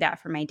can't do that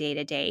for my day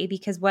to day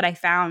because what I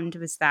found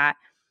was that,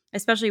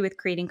 especially with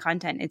creating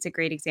content, it's a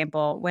great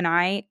example. When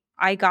I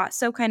got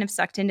so kind of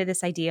sucked into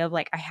this idea of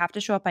like, I have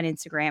to show up on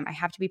Instagram, I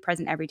have to be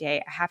present every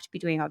day, I have to be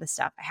doing all this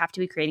stuff, I have to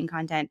be creating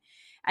content.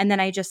 And then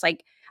I just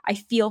like, I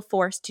feel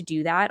forced to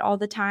do that all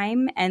the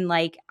time. And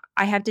like,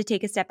 I have to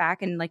take a step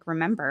back and like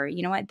remember,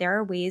 you know what? There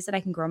are ways that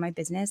I can grow my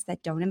business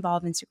that don't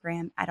involve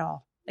Instagram at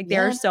all. Like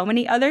there are yeah, so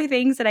many other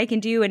things that I can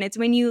do. And it's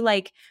when you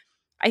like,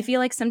 I feel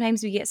like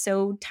sometimes we get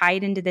so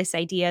tied into this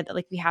idea that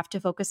like we have to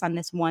focus on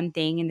this one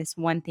thing and this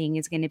one thing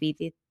is going to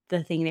be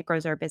the thing that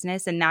grows our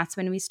business. And that's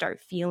when we start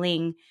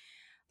feeling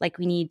like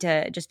we need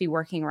to just be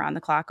working around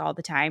the clock all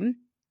the time.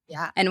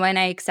 yeah, And when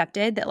I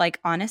accepted that, like,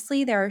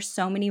 honestly, there are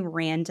so many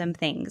random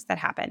things that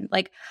happen.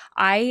 Like,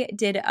 I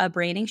did a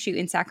branding shoot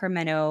in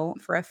Sacramento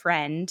for a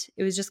friend.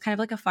 It was just kind of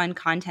like a fun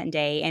content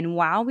day. And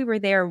while we were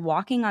there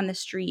walking on the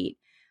street,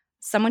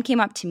 someone came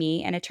up to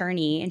me, an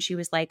attorney, and she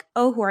was like,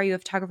 "Oh, who are you? A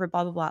photographer,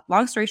 blah, blah, blah."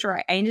 Long story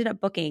short, I ended up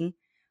booking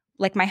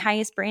like my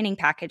highest branding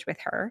package with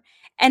her.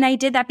 And I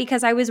did that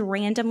because I was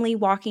randomly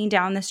walking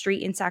down the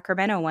street in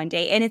Sacramento one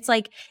day. And it's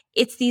like,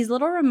 it's these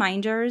little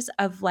reminders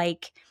of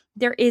like,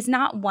 there is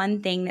not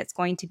one thing that's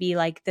going to be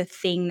like the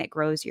thing that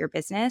grows your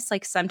business.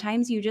 Like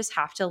sometimes you just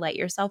have to let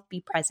yourself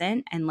be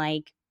present and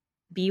like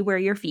be where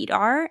your feet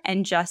are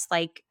and just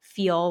like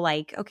feel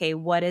like, okay,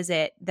 what is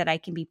it that I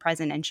can be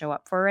present and show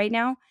up for right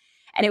now?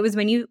 And it was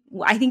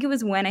I think it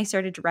was when I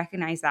started to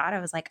recognize that I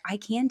was like, I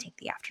can take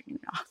the afternoon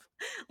off.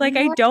 Like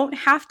I yeah. don't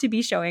have to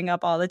be showing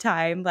up all the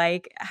time.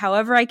 Like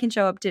however I can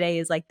show up today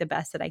is like the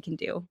best that I can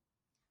do.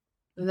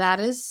 That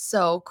is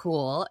so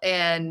cool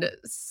and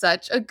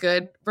such a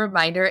good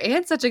reminder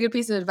and such a good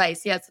piece of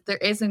advice. Yes, there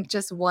isn't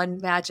just one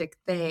magic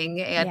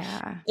thing and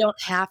Yeah. you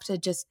don't have to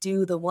just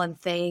do the one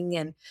thing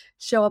and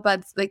show up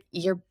on like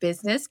your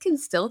business can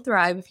still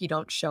thrive if you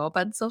don't show up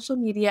on social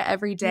media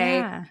every day.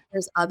 Yeah.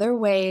 There's other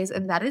ways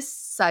and that is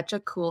such a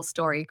cool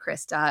story,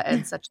 Krista,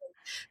 and such a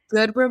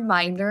good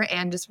reminder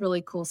and just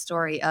really cool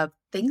story of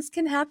things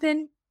can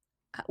happen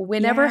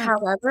whenever, Yeah.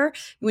 however,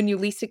 when you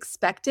least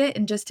expect it,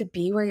 and just to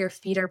be where your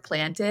feet are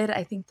planted,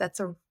 I think that's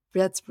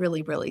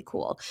really, really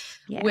cool.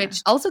 Yeah.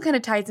 Which also kind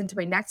of ties into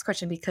my next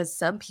question because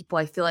some people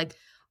I feel like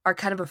are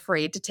kind of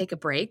afraid to take a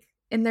break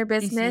in their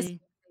business. Mhm.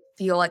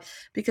 Feel like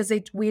because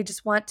we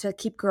just want to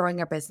keep growing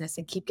our business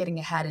and keep getting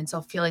ahead. And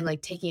so feeling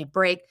like taking a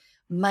break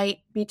might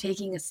be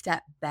taking a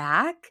step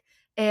back.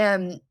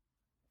 And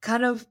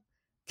kind of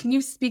can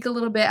you speak a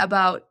little bit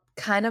about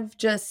kind of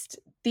just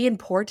the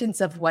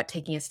importance of what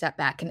taking a step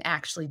back can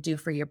actually do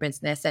for your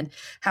business and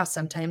how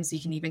sometimes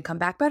you can even come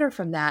back better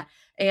from that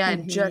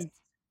and just Mhm.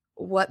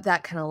 what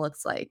that kind of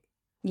looks like?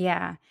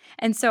 Yeah.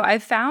 And so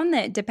I've found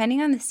that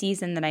depending on the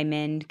season that I'm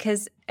in,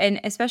 because,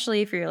 and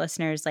especially for your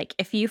listeners, like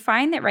if you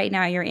find that right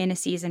now you're in a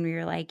season where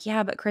you're like,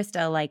 yeah, but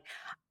Krista, like,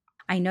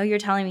 I know you're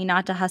telling me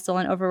not to hustle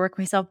and overwork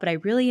myself, but I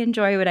really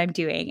enjoy what I'm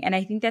doing. And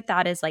I think that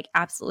that is like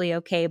absolutely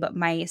okay. But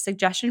my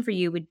suggestion for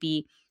you would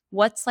be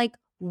what's like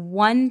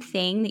one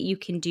thing that you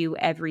can do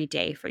every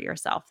day for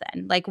yourself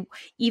then? Like,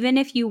 even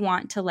if you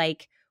want to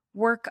like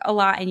work a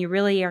lot and you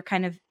really are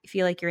kind of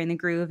feel like you're in the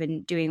groove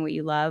and doing what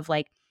you love,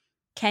 like,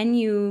 can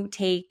you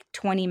take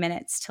 20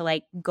 minutes to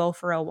like go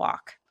for a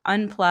walk?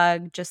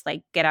 Unplug, just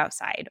like get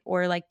outside,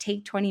 or like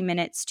take 20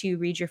 minutes to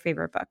read your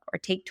favorite book, or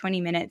take 20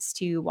 minutes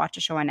to watch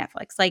a show on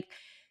Netflix. Like,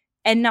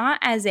 and not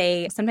as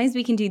a, sometimes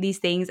we can do these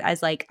things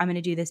as like, I'm going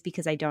to do this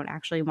because I don't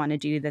actually want to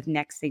do the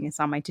next thing that's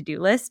on my to do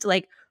list.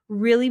 Like,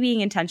 really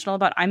being intentional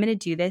about, I'm going to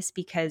do this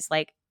because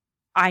like,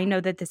 I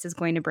know that this is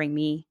going to bring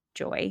me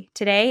joy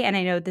today. And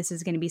I know this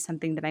is going to be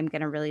something that I'm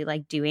going to really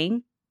like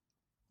doing.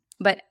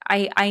 But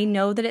I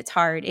know that it's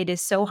hard. It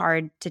is so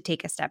hard to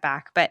take a step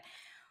back, but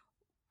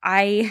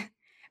I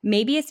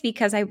maybe it's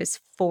because I was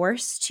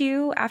forced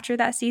to after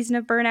that season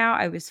of burnout.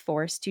 I was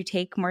forced to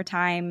take more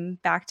time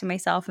back to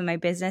myself and my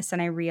business,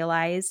 and I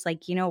realized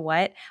like, you know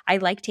what? I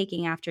like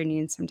taking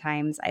afternoons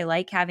sometimes. I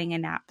like having a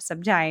nap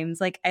sometimes.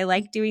 Like I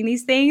like doing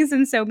these things,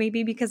 and so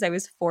maybe because I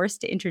was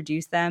forced to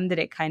introduce them that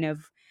it kind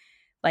of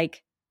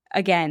like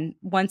again,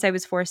 once I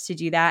was forced to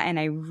do that and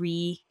I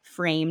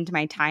reframed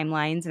my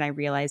timelines and I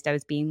realized I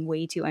was being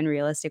way too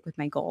unrealistic with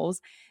my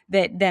goals,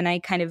 that then I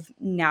kind of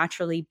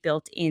naturally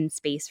built in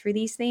space for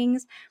these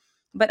things.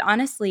 But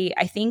honestly,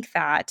 I think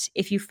that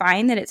if you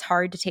find that it's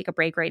hard to take a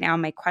break right now,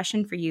 my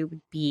question for you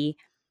would be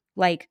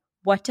like,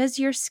 what does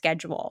your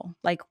schedule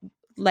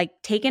like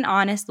take an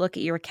honest look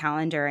at your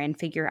calendar and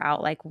figure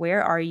out like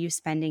where are you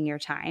spending your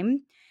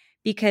time?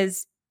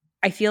 Because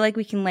I feel like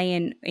we can lay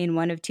in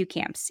one of two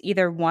camps.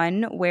 Either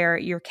one where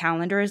your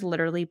calendar is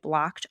literally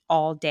blocked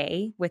all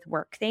day with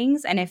work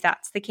things, and if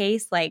that's the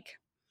case, like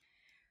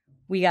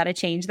we got to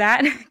change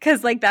that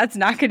because like that's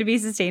not going to be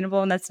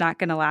sustainable and that's not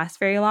going to last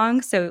very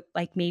long. So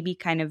like maybe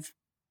kind of,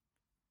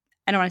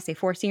 I don't want to say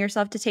forcing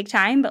yourself to take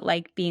time, but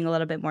like being a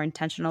little bit more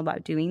intentional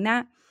about doing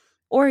that.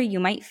 Or you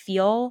might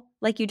feel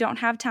like you don't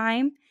have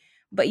time,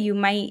 but you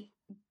might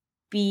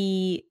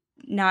be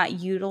not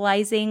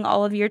utilizing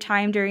all of your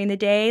time during the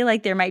day.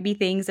 Like there might be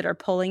things that are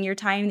pulling your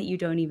time that you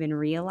don't even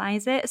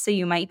realize it. So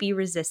you might be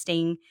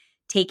resisting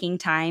taking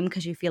time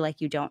because you feel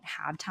like you don't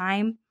have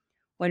time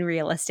when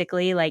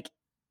realistically, like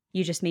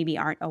you just maybe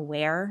aren't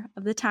aware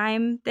of the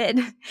time that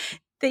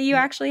that you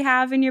Yeah. actually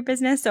have in your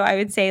business. So I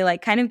would say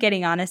like kind of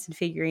getting honest and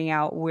figuring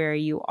out where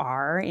you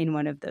are in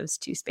one of those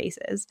two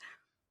spaces.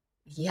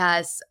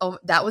 Yes. Oh,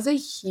 that was a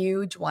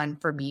huge one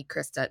for me,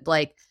 Krista.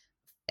 Like,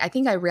 I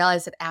think I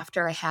realized that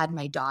after I had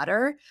my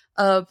daughter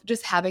of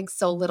just having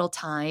so little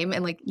time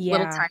and like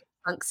little Yeah. time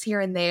chunks here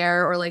and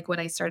there, or like when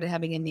I started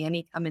having a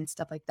nanny come and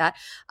stuff like that,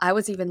 I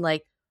was even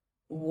like,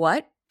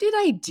 what did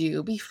I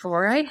do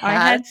before I I had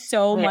had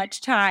so it?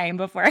 much time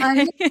before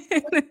I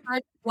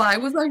I why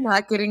was I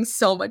not getting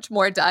so much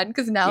more done?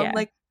 Because now I'm Yeah.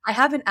 like, I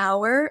have an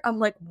hour. I'm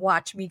like,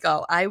 watch me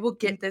go. I will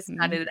get this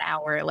done in Mhm. an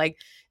hour. Like,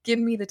 give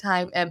me the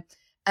time. And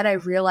I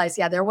realized,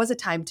 yeah, there was a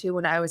time too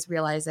when I was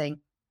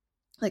realizing,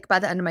 like by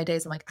the end of my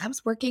days, I'm like, I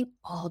was working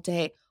all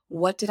day.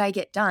 What did I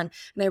get done?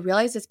 And I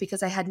realized it's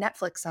because I had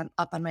Netflix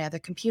up on my other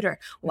computer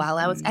while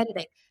I was Mhm.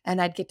 editing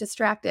and I'd get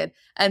distracted.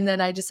 And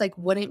then I just like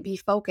wouldn't be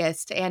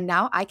focused. And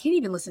now I can't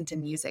even listen to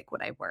music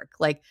when I work.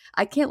 Like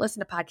I can't listen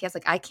to podcasts.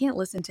 Like I can't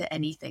listen to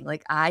anything.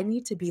 Like I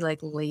need to be like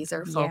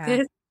laser Yeah.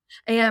 focused.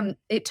 And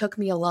it took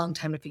me a long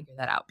time to figure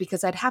that out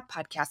because I'd have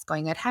podcasts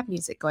going, I'd have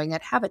music going,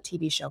 I'd have a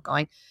TV show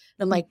going.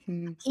 And I'm like, I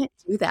Mhm. can't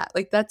do that.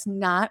 Like that's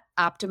not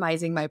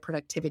optimizing my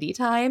productivity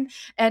time.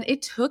 And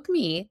it took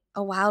me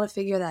a while to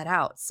figure that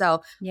out.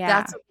 So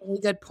that's Yeah. a really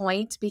good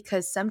point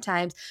because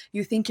sometimes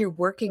you think you're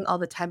working all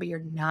the time, but you're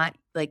not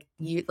like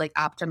you like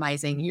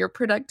optimizing your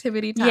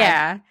productivity time.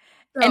 Yeah.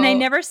 And I So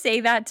never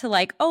say that to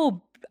like,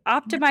 "Oh,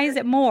 optimize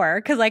it more,"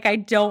 because like I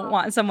don't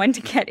want someone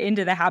to get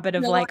into the habit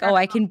of no, like, "Oh,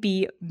 I can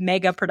be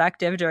mega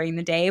productive during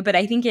the day." But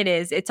I think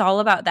it's all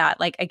about that,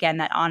 like, again,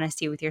 that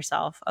honesty with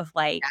yourself of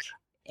like,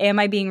 am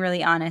I being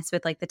really honest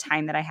with like the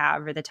time that I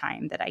have or the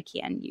time that I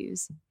can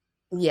use?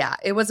 yeah,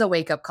 it was a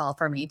wake up call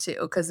for me too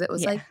because it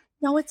was Yeah. like,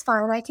 no, it's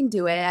fine. I can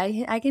do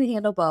it. I can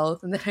handle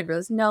both. And then I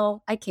realized,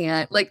 no, I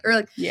can't. Like, or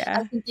like, I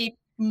Yeah. can be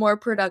more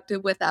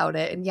productive without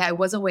it. And yeah, it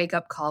was a wake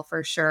up call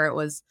for sure. It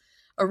was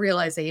a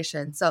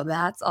realization. So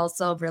that's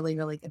also a really,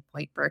 really good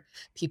point for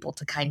people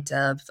to kind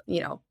of,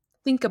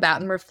 think about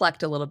and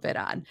reflect a little bit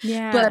on.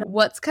 Yeah. But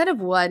what's kind of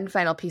one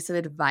final piece of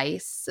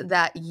advice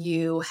that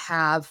you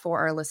have for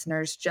our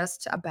listeners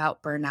just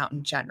about burnout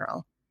in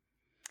general?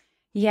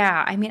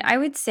 Yeah, I mean, I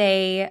would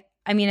say,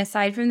 I mean,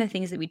 aside from the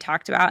things that we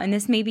talked about, and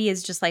this maybe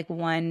is just like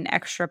one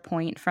extra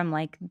point from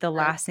like the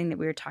Okay. last thing that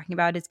we were talking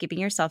about is giving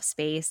yourself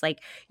space.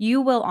 Like,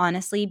 you will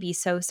honestly be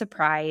so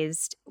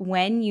surprised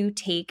when you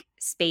take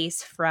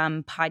space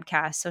from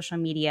podcasts, social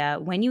media,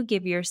 when you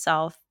give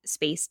yourself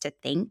space to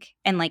think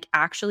and like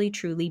actually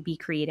truly be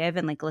creative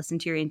and like listen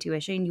to your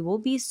intuition, you will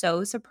be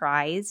so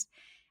surprised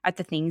at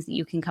the things that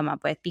you can come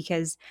up with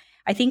because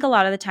I think a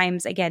lot of the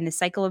times, again, the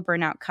cycle of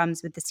burnout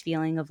comes with this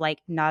feeling of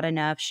like not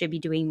enough, should be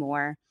doing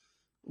more.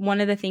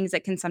 One of the things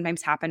that can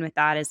sometimes happen with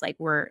that is like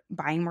we're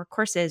buying more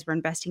courses, we're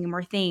investing in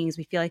more things,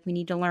 we feel like we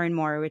need to learn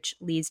more, which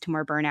leads to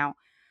more burnout.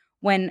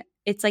 When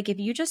it's like if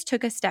you just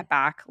took a step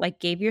back, like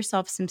gave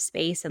yourself some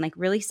space and like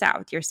really sat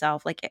with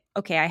yourself, like,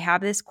 okay, I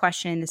have this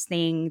question, this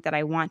thing that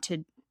I want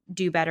to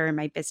do better in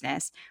my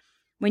business.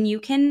 When you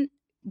can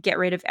get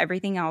rid of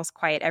everything else,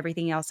 quiet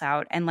everything else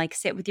out, and like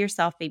sit with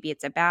yourself, maybe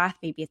it's a bath,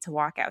 maybe it's a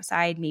walk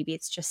outside, maybe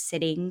it's just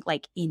sitting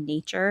like in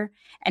nature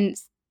and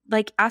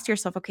like ask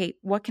yourself, okay,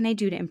 what can I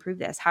do to improve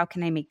this? How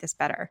can I make this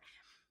better?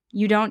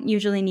 You don't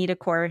usually need a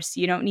course.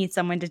 You don't need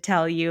someone to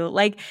tell you.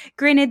 Like,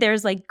 granted,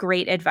 there's like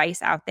great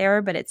advice out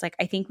there, but it's like,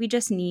 I think we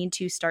just need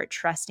to start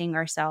trusting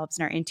ourselves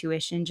and our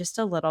intuition just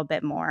a little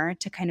bit more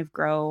to kind of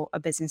grow a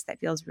business that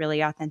feels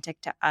really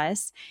authentic to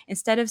us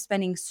instead of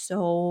spending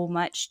so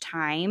much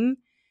time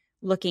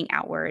looking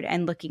outward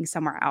and looking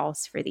somewhere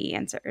else for the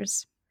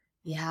answers.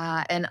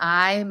 Yeah, and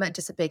I'm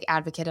just a big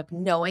advocate of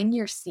knowing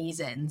your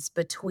seasons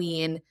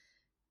between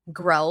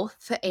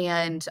growth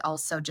and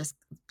also just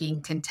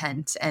being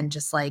content and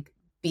just like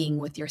being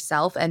with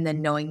yourself and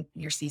then knowing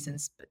your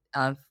seasons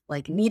of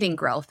like needing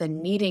growth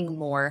and needing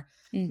more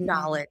Mhm.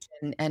 knowledge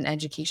and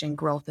education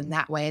growth in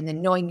that way and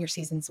then knowing your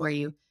seasons where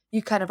you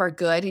you kind of are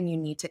good and you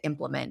need to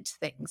implement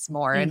things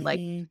more. And like,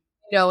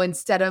 Mm-hmm.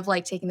 instead of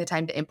like taking the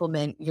time to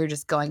implement, you're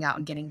just going out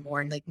and getting more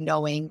and like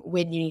knowing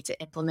when you need to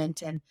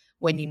implement and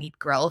when you need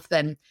growth,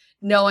 and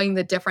knowing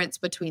the difference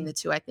between the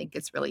two, I think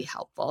is really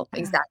helpful.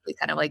 Exactly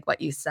kind of like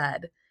what you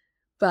said.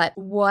 But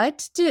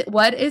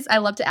I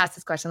love to ask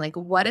this question, like,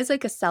 what is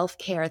like a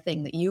self-care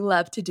thing that you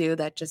love to do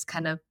that just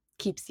kind of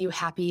keeps you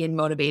happy and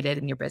motivated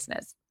in your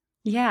business?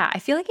 Yeah, I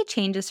feel like it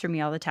changes for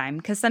me all the time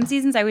because some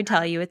seasons I would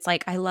tell you it's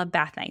like I love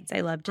bath nights.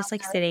 I love just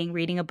like sitting,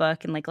 reading a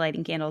book and like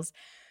lighting candles.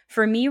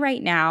 For me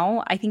right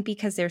now, I think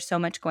because there's so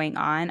much going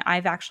on,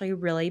 I've actually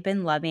really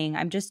been loving,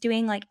 I'm just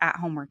doing like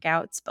at-home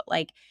workouts, but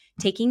like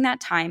taking that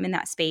time in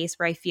that space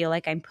where I feel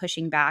like I'm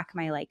pushing back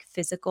my like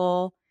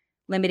physical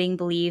limiting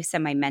beliefs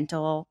and my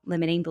mental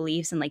limiting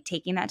beliefs, and like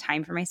taking that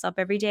time for myself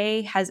every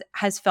day has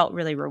felt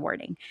really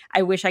rewarding.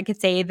 I wish I could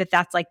say that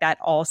that's like that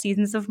all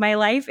seasons of my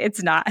life.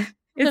 It's not.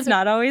 It's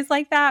not always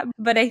like that,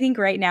 but I think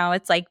right now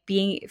it's like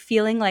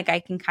feeling like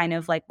I can kind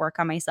of like work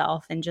on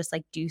myself and just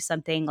like do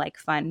something like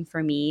fun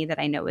for me that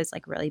I know is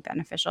like really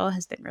beneficial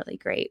has been really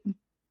great.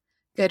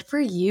 Good for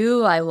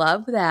you. I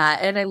love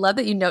that. And I love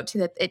that you note too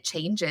that it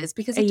changes,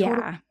 because it totally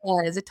Yeah.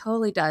 does. It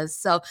totally does.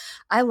 So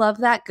I love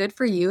that. Good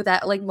for you.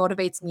 That like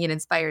motivates me and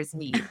inspires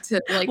me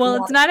to like Well,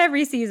 it's not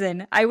every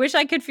season. I wish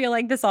I could feel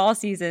like this all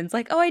seasons.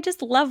 Like, oh, I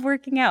just love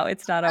working out.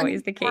 It's not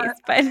always the case,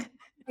 but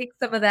take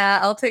some of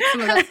that. I'll take some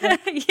of that.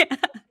 yeah.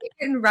 You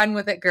can run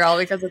with it, girl,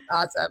 because it's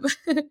awesome.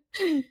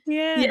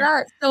 Yeah.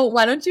 Yeah. So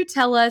why don't you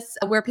tell us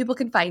where people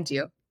can find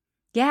you?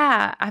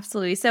 Yeah,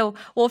 absolutely. So,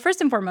 well,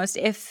 first and foremost,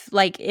 if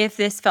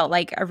this felt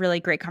like a really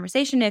great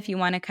conversation, if you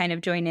want to kind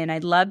of join in,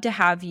 I'd love to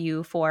have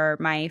you for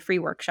my free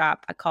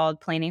workshop called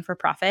Planning for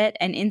Profit.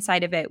 And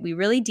inside of it, we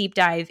really deep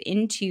dive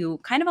into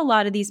kind of a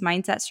lot of these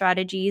mindset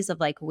strategies of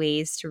like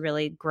ways to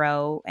really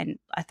grow and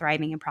a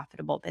thriving and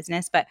profitable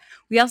business. But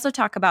we also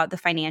talk about the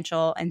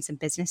financial and some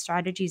business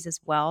strategies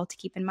as well to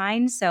keep in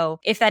mind. So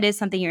if that is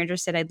something you're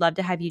interested, I'd love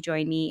to have you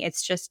join me.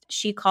 It's just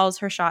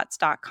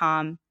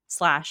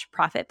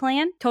shecallshershots.com/profit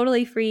plan.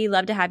 Totally free.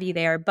 Love to have you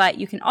there. But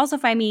you can also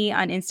find me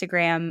on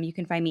Instagram. You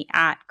can find me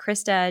at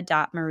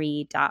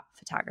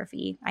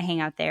krista.marie.photography. I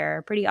hang out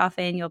there pretty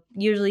often. You'll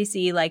usually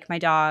see like my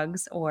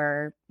dogs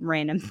or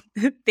random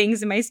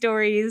things in my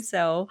stories.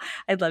 So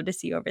I'd love to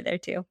see you over there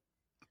too.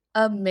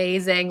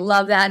 Amazing.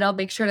 Love that. And I'll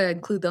make sure to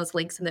include those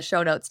links in the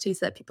show notes too,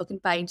 so that people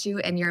can find you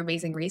and your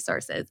amazing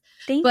resources.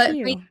 Thank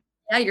you.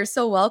 Yeah, you're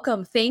so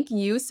welcome. Thank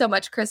you so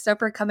much, Krista,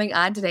 for coming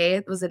on today.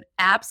 It was an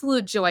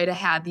absolute joy to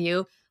have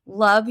you.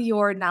 Love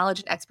your knowledge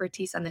and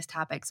expertise on this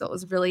topic. So it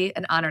was really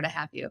an honor to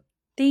have you.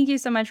 Thank you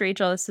so much,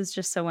 Rachel. This is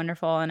just so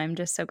wonderful. And I'm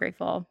just so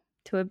grateful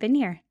to have been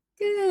here.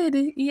 Good.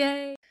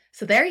 Yay.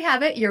 So there you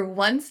have it. You're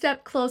one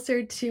step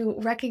closer to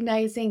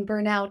recognizing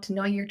burnout,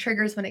 knowing your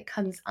triggers when it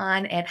comes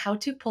on, and how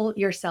to pull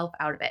yourself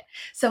out of it.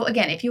 So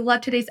again, if you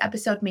love today's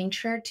episode, make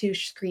sure to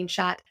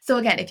screenshot.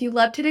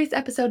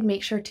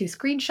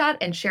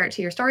 And share it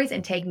to your stories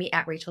and tag me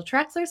at Rachel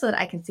Traxler so that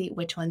I can see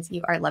which ones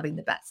you are loving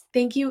the best.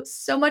 Thank you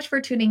so much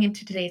for tuning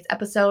into today's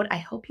episode. I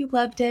hope you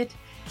loved it.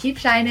 Keep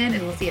shining,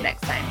 and we'll see you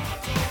next time.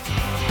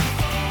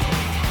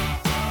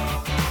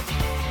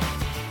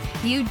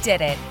 You did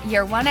it.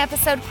 You're one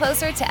episode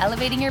closer to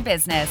elevating your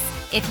business.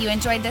 If you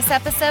enjoyed this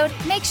episode,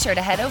 make sure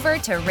to head over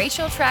to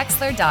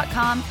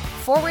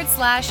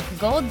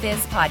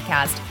racheltraxler.com/goldbiz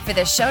podcast for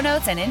the show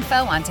notes and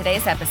info on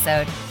today's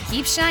episode.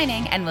 Keep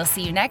shining, and we'll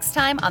see you next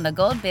time on the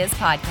Gold Biz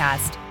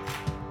Podcast.